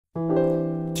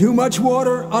Too much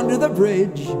water under the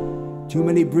bridge, too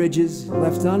many bridges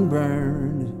left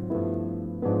unburned,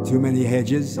 too many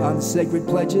hedges on sacred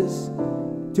pledges,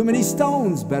 too many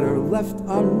stones better left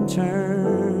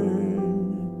unturned.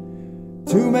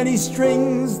 Too many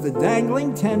strings, the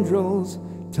dangling tendrils,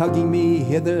 tugging me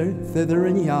hither, thither,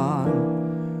 and yon.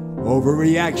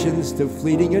 Overreactions to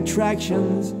fleeting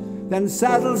attractions, then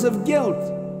saddles of guilt,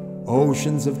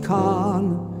 oceans of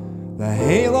con. The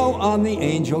halo on the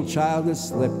angel child has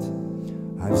slipped.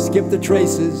 I've skipped the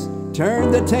traces,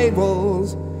 turned the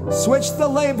tables, switched the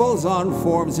labels on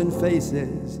forms and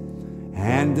faces.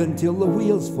 And until the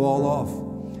wheels fall off,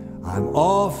 I'm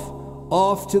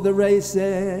off to the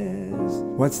races.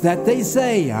 What's that they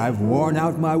say? I've worn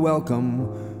out my welcome.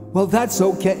 Well, that's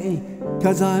okay,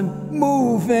 'cause I'm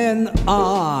moving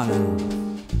on.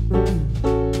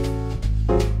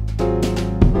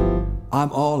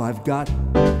 I'm all I've got.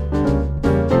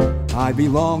 I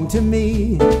belong to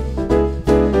me.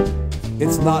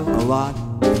 It's not a lot,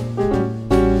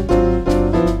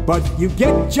 but you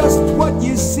get just what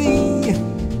you see.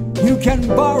 You can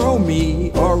borrow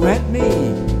me or rent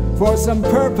me for some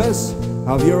purpose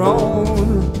of your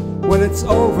own. When it's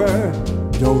over,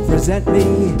 don't resent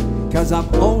me, 'cause I'm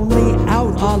only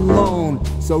out on loan.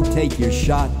 So take your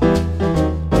shot.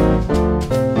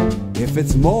 If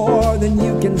it's more than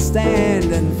you can stand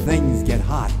and things get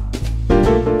hot,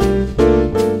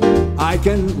 I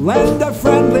can lend a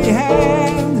friendly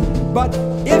hand. But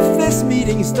if this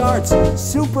meeting starts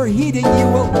superheating, you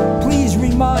will please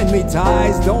remind me.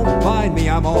 Ties don't bind me,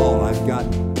 I'm all I've got,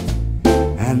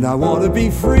 and I want to be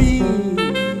free.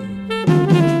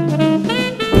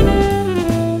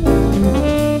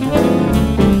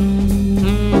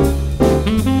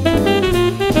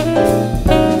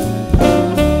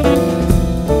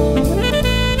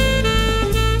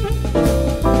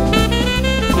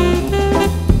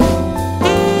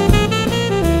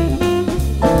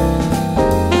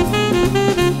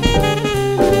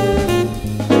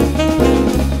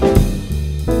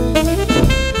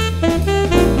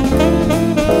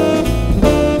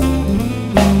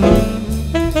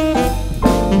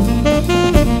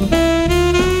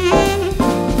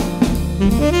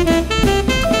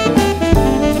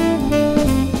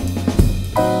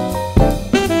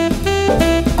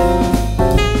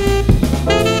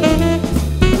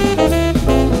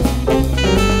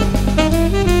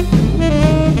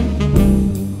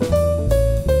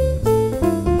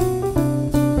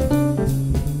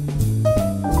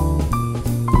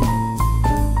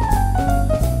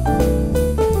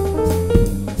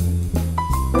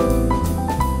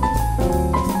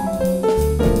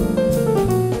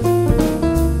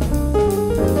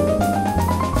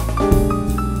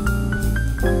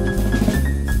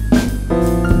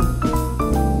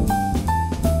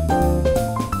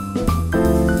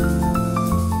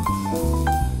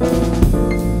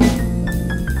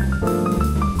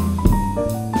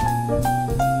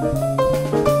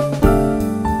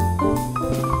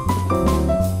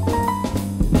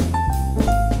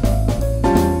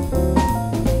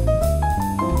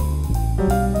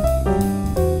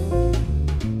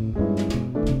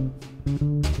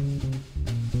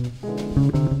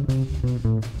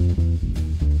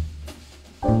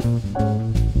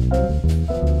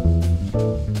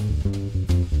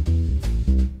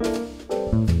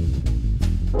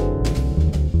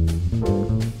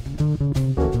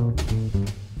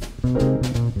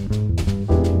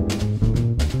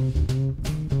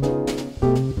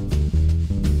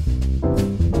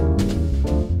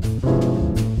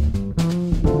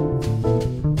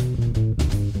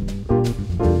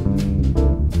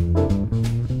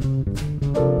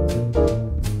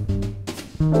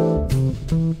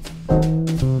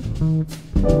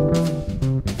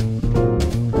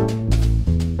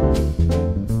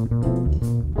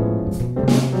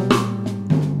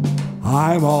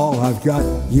 I'm all I've got,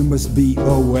 you must be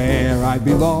aware. I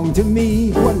belong to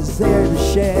me, what is there to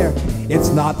share? It's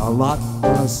not a lot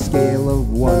on a scale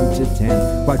of 1 to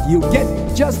 10, but you get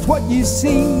just what you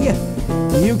see.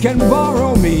 You can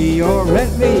borrow me or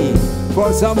rent me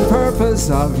for some purpose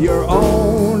of your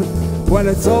own. When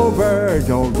it's over,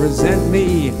 don't resent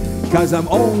me, 'cause I'm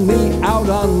only out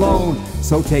on loan.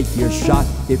 So take your shot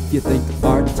if you think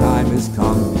our time has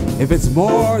come. If it's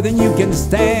more than you can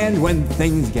stand when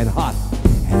things get hot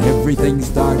and everything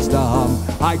starts to hum,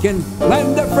 I can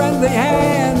lend a friendly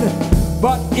hand.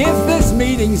 But if this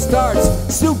meeting starts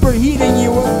superheating,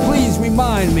 you will please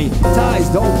remind me. Ties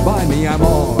don't bind me, I'm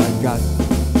all I've got,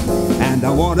 and I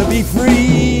want to be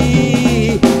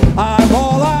free. I'm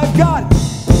all I've got,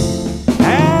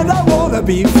 and I want to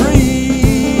be free.